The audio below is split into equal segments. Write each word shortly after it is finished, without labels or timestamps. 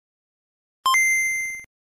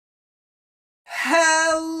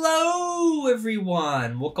Hello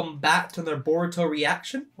everyone! Welcome back to another Boruto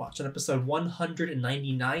reaction. Watching episode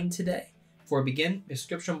 199 today. Before we begin,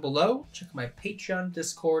 description below. Check my Patreon,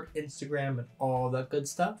 Discord, Instagram, and all that good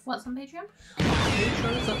stuff. What's on Patreon?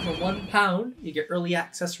 Patreon is up for £1. You get early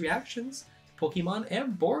access reactions to Pokemon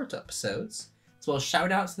and Boruto episodes, as well as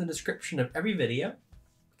shout outs in the description of every video.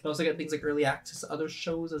 You can also get things like early access to other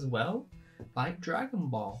shows as well, like Dragon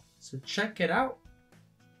Ball. So check it out.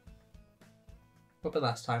 What about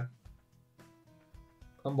last time?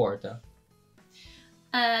 On Boruto.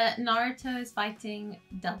 Naruto is fighting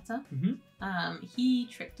Delta. He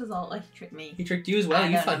tricked us all. Like, he tricked me. He tricked you as well.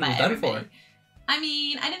 You thought he was done for. I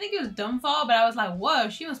mean, I didn't think he was done for, but I was like, whoa,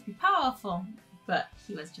 she must be powerful. But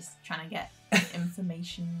he was just trying to get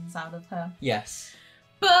informations out of her. Yes.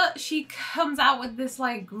 But she comes out with this,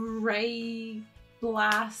 like, grey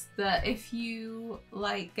blast that if you,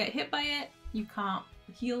 like, get hit by it, you can't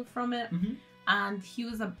heal from it. And she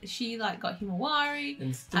like got Himawari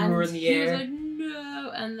and threw her in the air. He was like,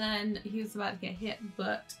 no, and then he was about to get hit,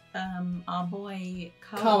 but our boy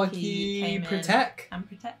Kage came protect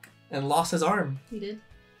and lost his arm. He did,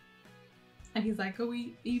 and he's like, "Are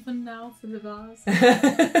we even now for the vase?"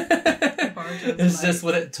 Is this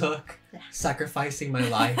what it took? Yeah. Sacrificing my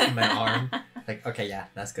life and my arm. Like, okay, yeah,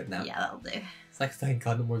 that's good now. Yeah, that'll do. It's like, thank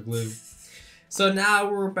God, no more glue. So now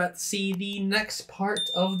we're about to see the next part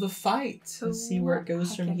of the fight and see where it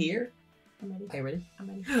goes from here. I'm ready. Are you ready? I'm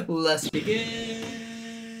ready. Let's begin.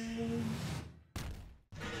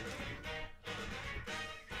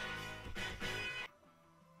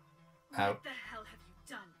 Out. What the hell have you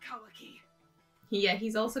done, Kawaki? Yeah,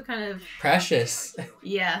 he's also kind of precious.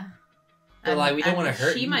 Yeah. But like, we don't want to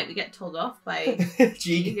hurt you. She might get told off by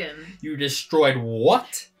Jigen. You destroyed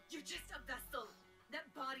what? You're just a vessel.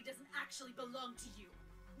 That body doesn't actually belong to you.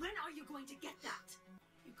 When are you going to get that?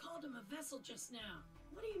 You called him a vessel just now.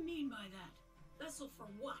 What do you mean by that? Vessel for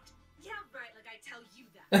what? Yeah, right, like I tell you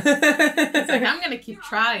that. It's like, I'm gonna keep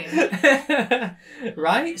trying.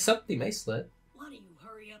 Right? Something may slip. Why don't you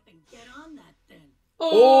hurry up and get on that then?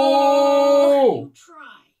 Oh! You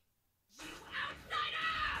try. You outsider!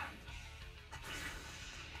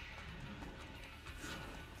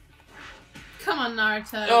 Come on,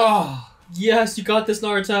 Naruto. Oh! Yes, you got this,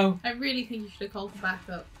 Naruto. I really think you should have called for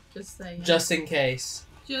backup. Just saying. Just in case.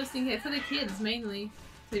 Just in case. For the kids, mainly.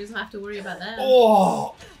 So he doesn't have to worry about them.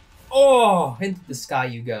 Oh! Oh! Into the sky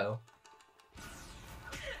you go.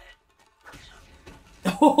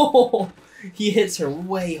 Oh! He hits her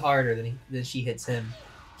way harder than she hits him.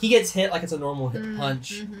 He gets hit like it's a normal hit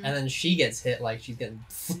punch, and then she gets hit like she's getting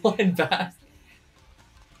flying back.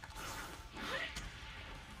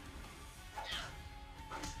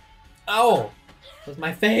 Oh! With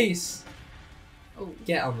my face! Oh.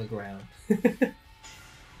 Get on the ground.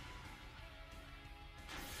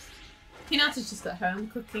 Hinata's just at home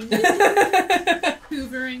cooking.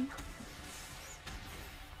 Hoovering.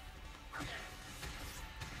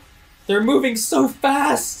 They're moving so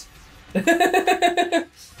fast! There's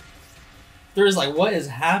like, what is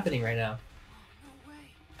happening right now?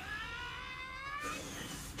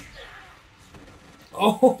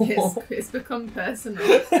 Oh, it's become personal.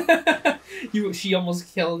 She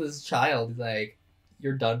almost killed his child. He's like,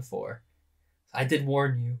 you're done for. I did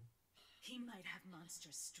warn you. He might have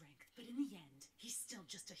monstrous strength, but in the end, he's still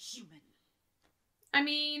just a human. I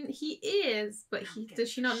mean, he is, but does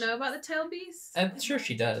she not know about the tail beast? I'm sure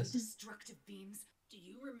she does. Destructive beams. Do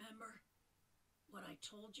you remember what I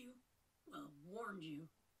told you? Well, warned you.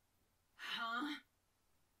 Huh?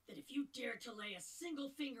 That if you dared to lay a single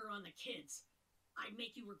finger on the kids, I'd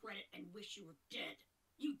make you regret it and wish you were dead.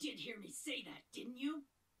 You did hear me say that, didn't you?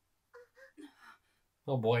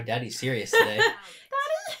 Oh boy, Daddy's serious today. Daddy?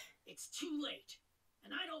 It's too late.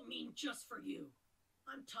 And I don't mean just for you.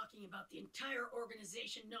 I'm talking about the entire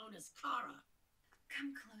organization known as Kara.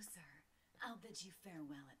 Come closer. I'll bid you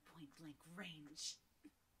farewell at point-blank range.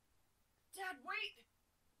 Dad, wait!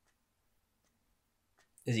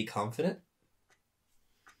 Is he confident?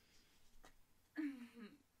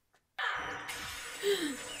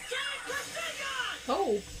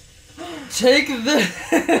 Oh. Take the...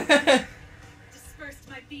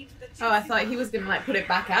 Oh, I thought he was gonna like put it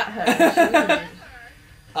back at her.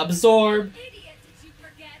 Absorb. Idiot, did you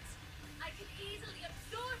forget? I could easily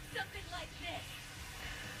absorb something like this.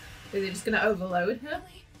 Is it just gonna overload her?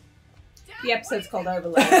 The episode's called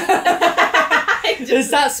Overload.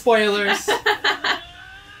 Is that spoilers?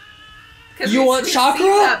 You want we've chakra?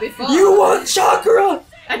 seen that before. You want chakra?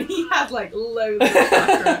 And he had like loads of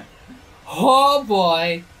chakra. Oh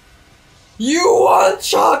boy. You want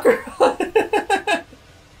chakra?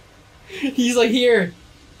 He's like, here,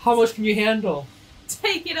 how much can you handle?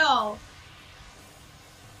 Take it all.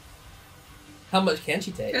 How much can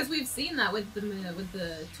she take? Because we've seen that with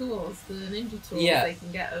the tools, the ninja tools. Yeah. They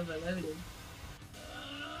can get overloaded.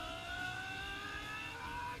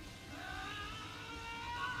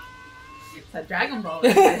 It's a Dragon Ball.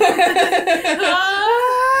 Don't you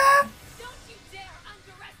dare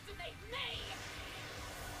underestimate me!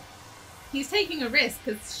 He's taking a risk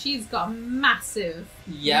because she's got massive.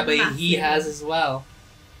 Yeah, but he has as well.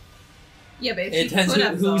 Yeah, but if It she depends could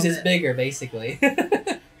whose absorb is it. bigger, basically.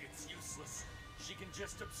 It's useless. She can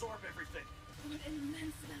just absorb everything. What an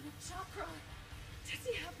immense amount of chakra! Does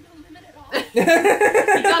he have no limit at all?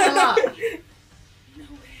 He got a lot. No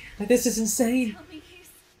way. This is insane. Tell me he's...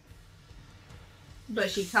 But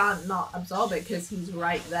she can't not absorb it because he's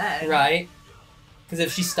right there. Right. Because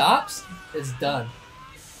if she stops, it's done.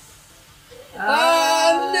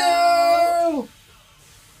 Oh, no!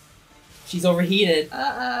 She's overheated.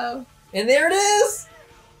 Uh-oh. And there it is!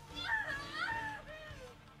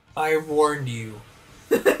 I warned you.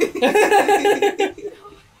 And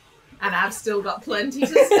I've still got plenty to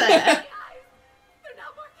spare. They're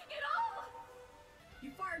not working at all!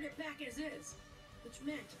 You fired it back as is, which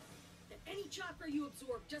meant that any chakra you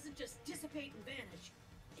absorb doesn't just dissipate and vanish.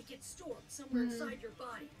 It gets stored somewhere inside your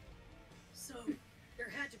body. So, there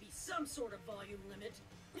had to be some sort of volume limit.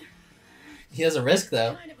 He has a risk,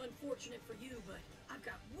 though. Kind of unfortunate for you, but I've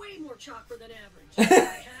got way more chakra than average. I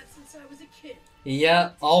have since I was a kid.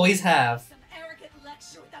 Yeah, always have. Some arrogant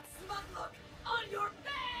lecture with that smug look on your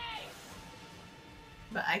face!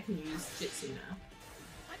 But I can use Jitsu now.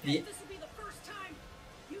 I bet Yeah. this will be the first time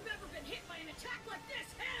you've ever been hit by an attack like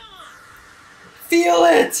this head on! Feel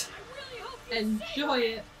it! I really hope you Enjoy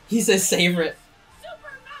it. He says savor it.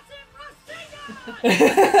 Supermassive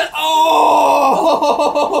Rasengan!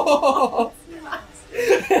 Oh!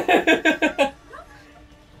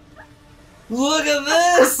 Look at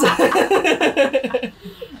this!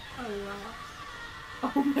 Oh, wow.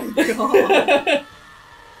 Oh my god.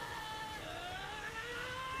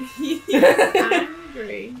 He's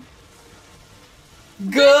angry.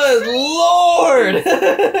 Good lord!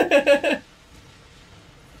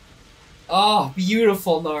 Oh,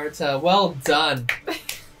 beautiful, Naruto. Well done.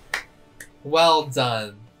 Well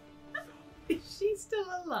done. Is she still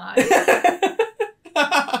alive?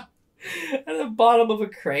 At the bottom of a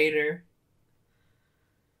crater.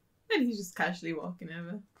 And he's just casually walking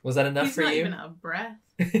over. Was that enough He's for not you? even out of breath.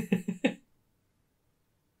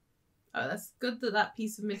 Oh, that's good that that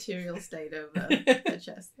piece of material stayed over the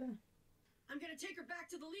chest there. I'm gonna take her back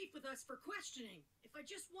to the Leaf with us for questioning. If I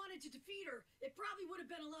just wanted to defeat her, it probably would have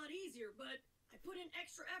been a lot easier, but I put in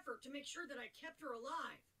extra effort to make sure that I kept her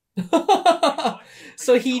alive.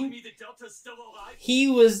 So Are you telling me the Delta's still alive? he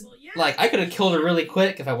was Well, yeah. like, I could have killed her really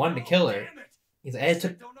quick if I wanted to kill her. Damn it. He's like, I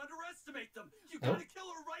took Don't underestimate them. You Oh. gotta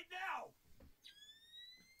kill her right now.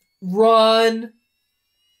 run.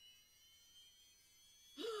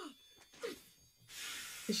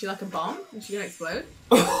 Is she like a bomb? Is she gonna explode?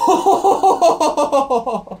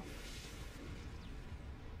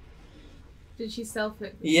 Did she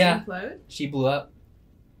Yeah. implode? She blew up.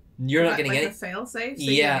 You're not Like- getting like any. a fail-safe? So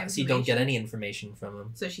Yeah, you so you don't get information? any information from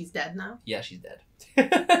him. So she's dead now? Yeah, she's dead.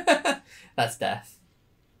 That's death.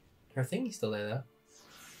 Her thingy's still there though.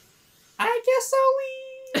 I guess so.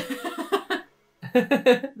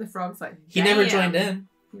 The frog's like, He never "Damn." joined in.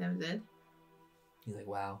 He never did. He's like,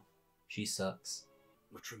 wow, she sucks.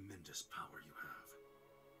 What tremendous power you have.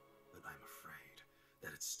 But I'm afraid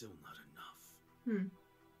that it's still not enough.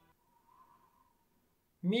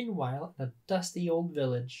 Meanwhile, in a dusty old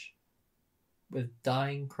village with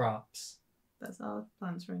dying crops. That's our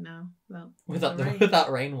plans right now. Well, Without the rain.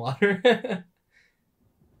 without rainwater.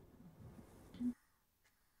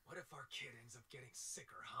 What if our kid ends up getting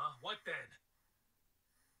sicker, huh? What then?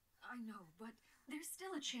 I know, but there's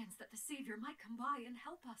still a chance that the Savior might come by and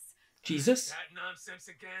help us. Jesus? That nonsense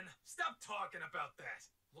again? Stop talking about that.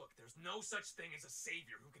 Look, there's no such thing as a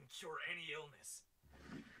savior who can cure any illness.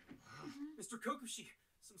 Mr. Kokushi,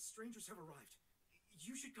 some strangers have arrived.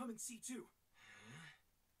 You should come and see too.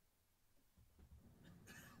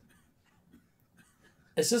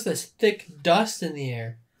 It's just this thick dust in the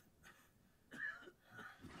air.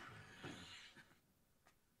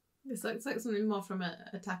 This looks like something more from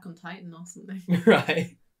Attack on Titan or something.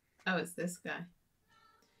 Right. Oh, it's this guy.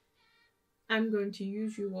 I'm going to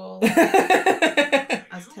use you all Who as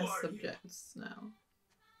test are you? subjects now.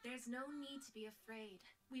 There's no need to be afraid.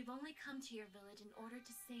 We've only come to your village in order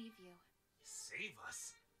to save you. Save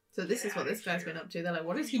us? So this is what this guy's been up to. They're like,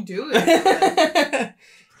 what is he doing?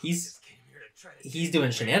 He's Just came here to try to he's take doing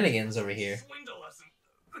away shenanigans over here. Swindle us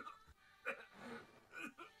and...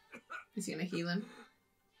 Is he gonna heal him?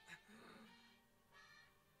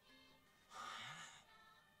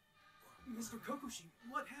 Kokoshi,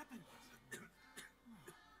 what happened? I don't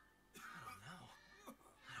know.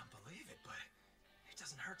 I don't believe it, but it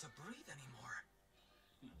doesn't hurt to breathe anymore.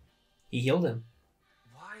 He healed him.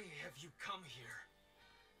 Why have you come here?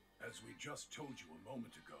 As we just told you a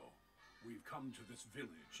moment ago, we've come to this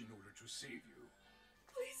village in order to save you.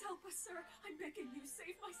 Please help us, sir. I'm begging you,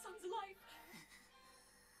 save my son's life.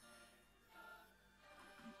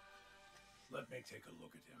 Let me take a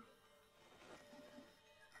look at him.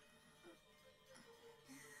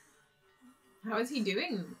 How is he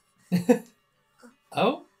doing?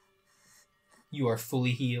 Oh? You are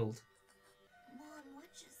fully healed. Mom, what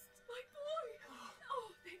just... My boy!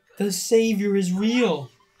 Oh, thank God. The savior is real.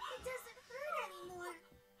 It doesn't hurt anymore.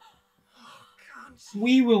 Oh, God.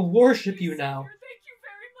 We will worship you now. Thank you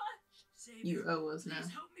very much. You owe us now.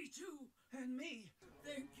 Please help me too, and me.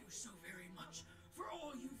 Thank you so very much for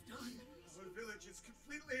all you've done. Our village is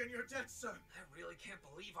completely in your debt, sir. I really can't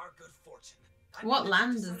believe our good fortune. What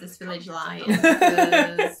land does this village lie in?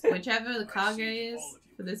 Because whichever the Kage is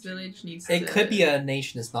for this village needs to... It could be a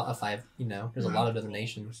nation. It's not a five. You know, there's a lot of other You're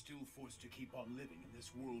nations. still forced to keep on living in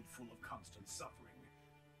this world full of constant suffering.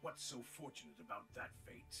 What's so fortunate about that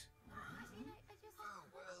fate?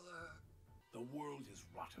 The world is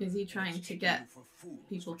rotten. Is he and trying it's to taken get you for fools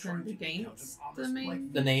people for trying turned to eke out against an the honest main- life.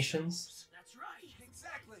 The nations. That's right.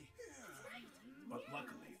 Exactly. But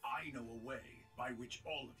luckily, I know a way by which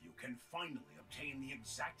all of you can finally obtain the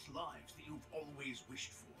exact lives that you've always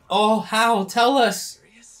wished for. Oh, how? Tell us.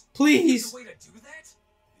 Serious? Please. There's a way to do that?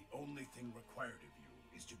 The only thing required of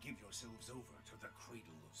you is to give yourselves over to the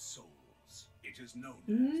Cradle of Souls. It is known as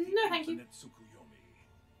the No, thank you. Infinite Tsukuyomi.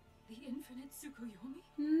 The infinite Tsukuyomi?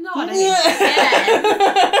 Not again.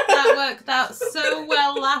 That worked out so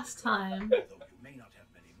well last time. Though you may not have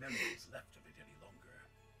many memories left of it any longer,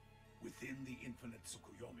 within the Infinite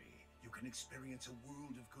Tsukuyomi, you can experience a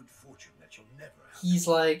world of good fortune that you'll never have. He's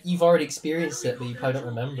like, you've already experienced it, but you probably don't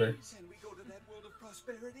remember. And we go to that world of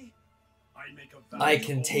prosperity? I make a vow I to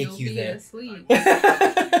can all take You'll you be there. asleep.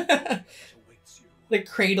 that awaits you. The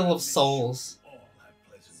Cradle of Souls. All have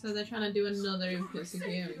pleasant So they're trying to do another Infinite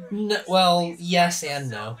Tsukuyomi. No, well, yes and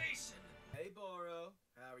no. Hey, Boro.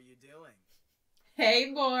 How are you doing?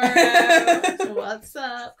 Hey, Boro. What's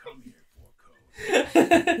up? come here for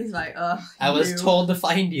code. He's like, ugh. I was you. told to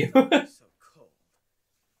find you. So cold.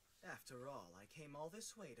 After all, I came all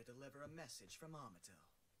this way to deliver a message from Amado.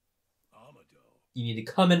 Amado, You need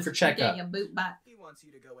to come in for Get checkup. your boot back. He wants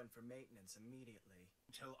you to go in for maintenance immediately.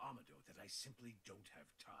 tell Amado that I simply don't have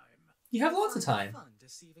time. You have lots of Find it time. Fun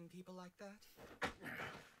deceiving people like that.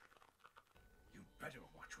 You better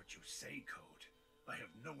watch what you say, Code. I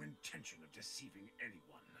have no intention of deceiving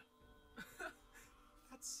anyone.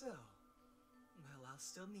 That's so. Well, I'll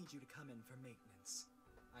still need you to come in for maintenance.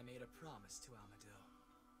 I made a promise to Amado.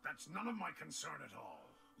 That's none of my concern at all.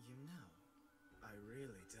 You know, I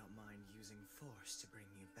really don't mind using force to bring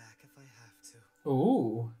you back if I have to.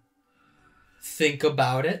 Ooh. Think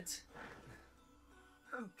about it.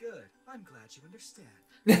 Oh, good. I'm glad you understand.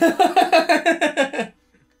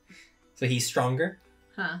 So he's stronger.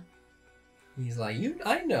 Huh. He's like,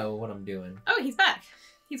 I know what I'm doing. Oh, he's back.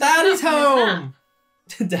 He's Daddy's woken up from his nap.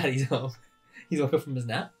 home. Daddy's home. He's woke up from his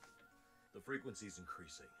nap. The frequency's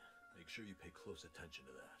increasing. Make sure you pay close attention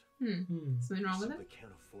to that. Something wrong We with him? simply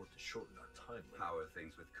can't afford to shorten our time limit. How are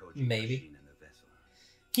things with Koji Maybe. machine and the vessel?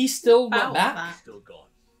 He still went About back. that. Still gone.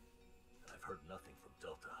 And I've heard nothing from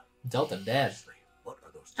Delta. Delta dead. Seriously, what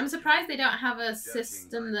are those I'm two surprised they don't have a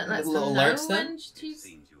system that lets them know Alerts them? when It she's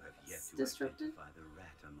seems you have yet to disrupted. identify the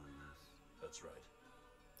rat among us. That's right.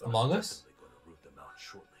 But Among I'm Us? definitely going to root them out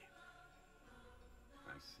shortly. I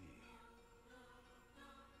see.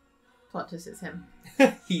 Plot twist, it's him.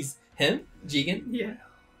 He's him? Jigen? Yeah.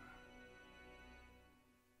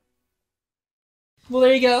 Well,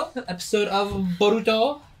 there you go. Episode of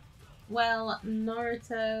Boruto. Well,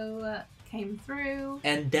 Naruto came through.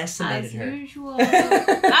 And decimated As her. usual.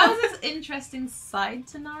 That was an interesting side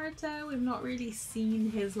to Naruto. We've not really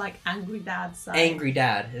seen his, like, angry dad side. Angry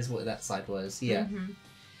dad is what that side was. Yeah. Mhm.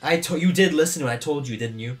 You did listen when I told you,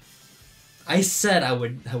 didn't you? I said I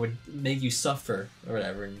would make you suffer or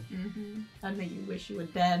whatever. And I'd make you wish you were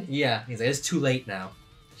dead. yeah, he's like, it's too late now.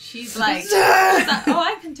 She's like, oh,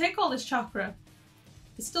 I can take all this chakra.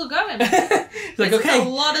 It's still going. He's like, This is okay, a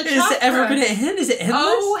lot of is it ever chakra. gonna end? Is it endless?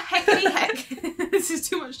 Oh, heckity heck. This is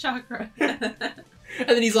too much chakra. And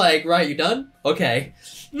then he's like, right, you done? Okay.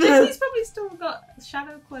 He's probably still got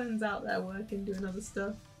shadow clones out there working, doing other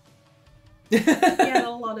stuff. He had a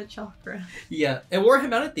lot of chakra. Yeah, it wore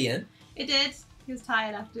him out at the end. It did. He was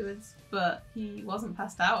tired afterwards, but he wasn't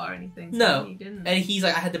passed out or anything. So No. he didn't. And he's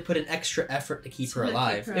like, I had to put an extra effort to keep her To keep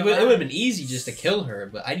alive. her It would have alive. been easy just to kill her,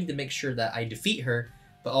 but I need to make sure that I defeat her,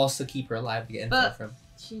 but also keep her alive to get info But- from.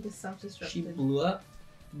 She just self-destructed. She blew up.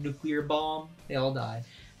 Nuclear bomb. They all died.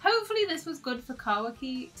 Hopefully this was good for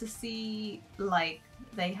Kawaki to see, like,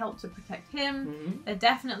 they helped to protect him. Mm-hmm. They're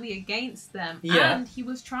definitely against them. Yeah. And he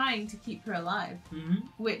was trying to keep her alive. Mm-hmm.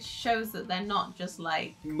 Which shows that they're not just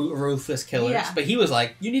like... Ruthless killers. Yeah. But he was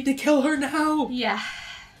like, you need to kill her now! Yeah.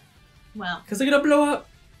 Well, Because they're gonna blow up!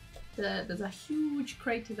 there's a huge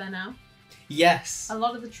crater there now. Yes! A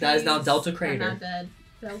lot of the trees That is now Delta are Crater. now dead.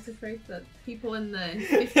 Delta Crater. People in the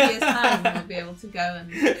 50 years time will be able to go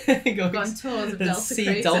and Go go on tours of and Delta see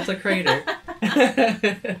Crater. Delta Crater.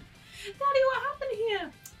 Daddy, what happened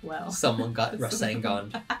here? Well, Someone got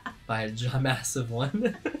Rasengan by a massive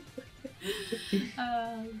one.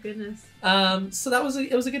 oh goodness, So that was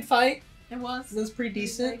it was a good fight. it was. It was pretty It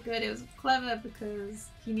was very decent. good. It was clever because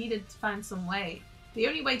he needed to find some way. The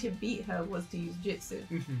only way to beat her was to use Jutsu,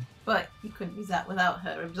 Mhm. but you couldn't use that without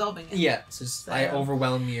her absorbing it. Yeah, so I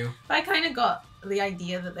overwhelm you. But I kind of got the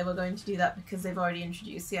idea that they were going to do that because they've already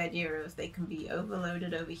introduced the idea of they can be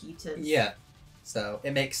overloaded, overheated. Yeah, so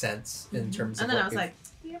it makes sense in terms of. And then I was like,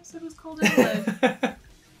 the episode was called Overload.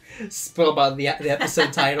 Spoil about the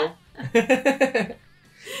episode title.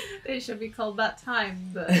 It should be called That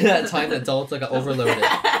Time. But... That time that Delta got overloaded.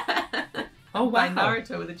 Oh By wow!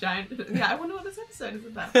 Naruto with a giant. Yeah, I wonder what this episode is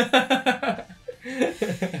about.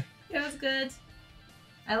 It was good.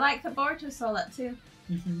 I like that Boruto saw that too.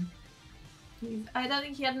 I don't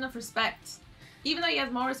think he had enough respect. Even though he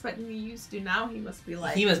has more respect than he used to now, he must be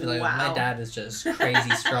like, He must be like, wow. my dad is just crazy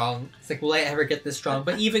strong. It's like, will I ever get this strong?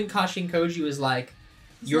 But even Kashin Koji was like,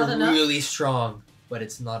 It's you're not enough. really strong, but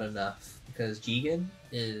it's not enough. Because Jigen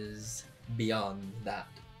is beyond that.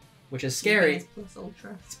 Which is scary. It's plus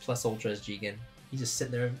ultra. It's plus ultra as Jigen. He's just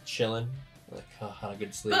sitting there chilling. Like, oh, had a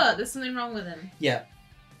good sleep. But there's something wrong with him. Yeah.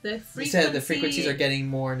 The He frequency. said the frequencies are getting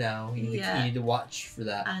more now. You need, Yeah. you need to watch for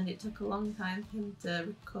that. And it took a long time for him to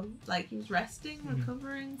recover. Like he was resting,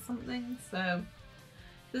 recovering something. So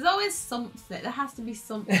there's always something. There has to be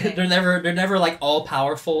something. they're never like all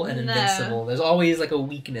powerful and No. invincible. There's always like a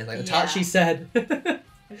weakness. Like Yeah. Tachi said.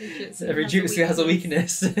 Every jutsu has a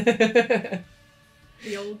weakness.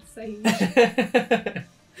 The old sage.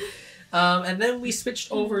 And then we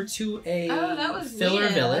switched over to a that was filler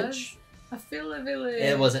weird. village. A filler village.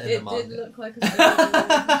 It wasn't in the It manga. did look like a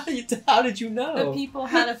filler village. How did you know? The people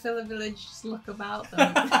had a filler village look about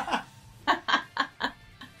them.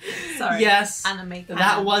 Sorry. Yes, Anime that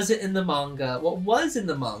canon. wasn't in the manga. What was in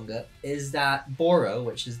the manga is that Boro,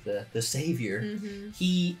 which is the savior,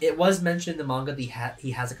 Mhm. it was mentioned in the manga that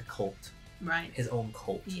he has like a cult. Right. His own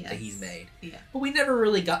cult Yes. that he's made. Yeah. But we never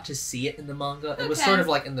really got to see it in the manga. It was Okay. sort of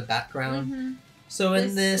like in the background. Mhm. So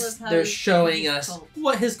in This this, was how they're he showing his us cult.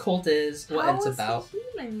 what his cult is, what How it's was about. he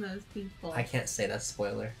healing those people? I can't say that's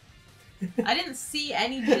spoiler. I didn't see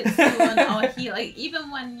any jutsu or heal. Like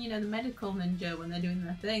even when the medical ninja when they're doing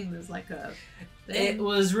their thing, there's like a thing. It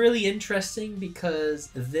was really interesting because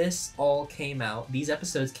this all came out. These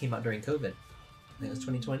episodes came out during COVID. I think it was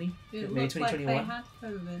 2020, It maybe looked like 2021. they had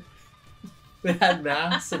COVID. We had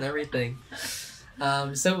masks and everything.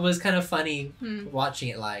 So it was kind of funny watching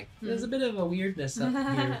it. Like there's a bit of a weirdness up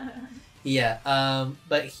here. Yeah.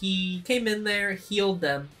 But he came in there, healed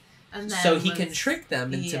them. And So then he can was- trick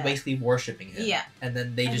them into yeah. basically worshipping him. Yeah. And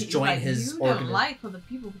then they And just he's join like, his you organism. don't like other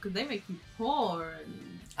people because they make you poor.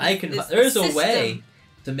 And There's a way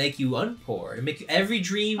to make you unpoor, to make you every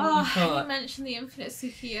dream you Oh, thought. you mentioned the infinite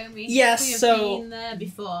Tsukiyomi. Yes, We have so been there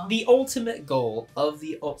before. The ultimate goal of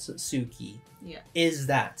the Otsutsuki Yeah. is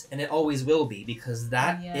that, and it always will be, because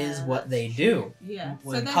that is Yeah, what they do. Yeah.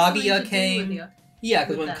 When so there's something to Kaguya do came, with yeah, because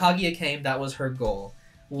with when them. Kaguya came, that was her goal.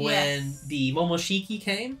 When Yes. the Momoshiki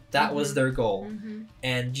came, that was their goal. Mhm.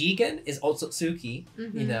 And Jigen is Otsutsuki,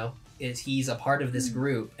 Mhm. he's a part of this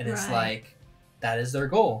group, and it's Right. like, that is their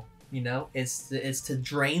goal. It's to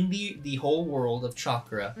drain the whole world of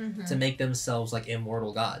chakra Mhm. to make themselves like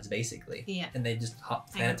immortal gods, basically. Yeah. And they just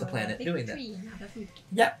hop planet to planet doing that. Yep,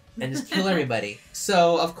 Yep. and just kill everybody.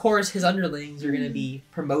 So of course his underlings are gonna be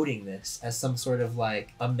promoting this as some sort of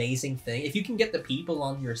like amazing thing. If you can get the people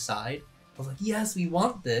on your side of like, yes, we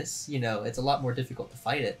want this, it's a lot more difficult to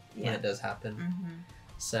fight it when Yeah. it does happen. Mhm.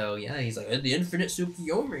 So yeah, he's like, the infinite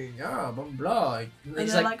Tsukiyomi, yeah, blah blah. And And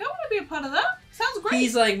he's they're like, like, I want to be a part of that. Sounds great.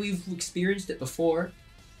 he's like, we've experienced it before,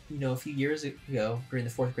 a few years ago during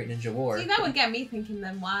the Fourth Great Ninja War. See, that would get me thinking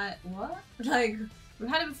then, why? What? Like, we've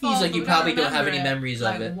had it before. He's like, but you we probably don't have remember any it. memories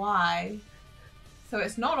like, of it. Why? So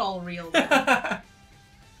it's not all real then.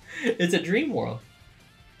 It's a dream world.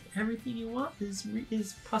 Everything you want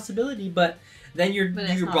is possibility, but then your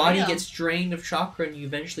body real. gets drained of chakra and you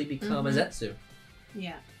eventually become a Zetsu.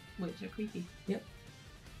 Yeah, which are creepy. Yep.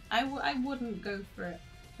 I wouldn't go for it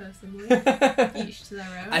personally. Each to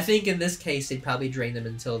their own. I think in this case they'd probably drain them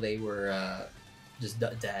until they were just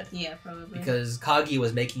dead. Yeah, probably. Because Kage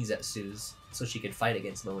was making Zetsus so she could fight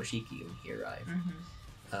against Momoshiki when he arrived.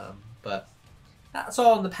 But that's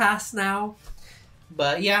all in the past now.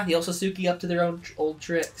 But yeah, the Osasuki up to their own old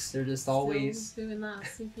tricks. They're just always still doing that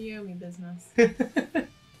Tsukiyomi business.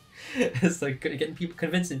 It's like getting people,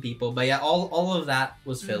 convincing people. But yeah, all of that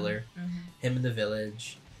was filler. Him in the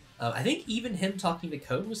village. I think even him talking to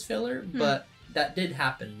Code was filler, but that did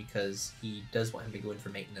happen because he does want him to go in for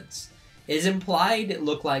maintenance. It is implied it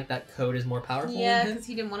looked like that Code is more powerful Yeah, than him. because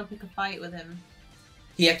he didn't want to pick a fight with him.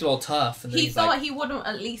 He acted all tough. And then He he's thought like, he wouldn't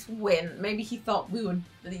at least win. Maybe he thought we would,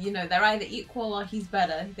 you know, they're either equal or he's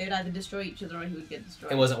better. They'd either destroy each other or he would get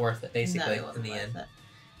destroyed. it wasn't worth it, basically, in the end.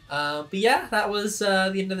 But yeah, that was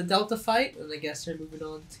the end of the Delta fight, and I guess we're moving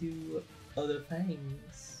on to other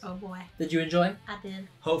things. Oh boy. Did you enjoy? I did.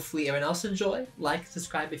 Hopefully everyone else enjoyed. Like,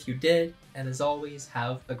 subscribe if you did, and as always,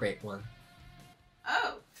 have a great one.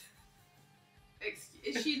 Oh.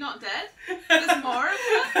 Is she not dead? There's more of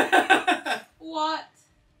her? What?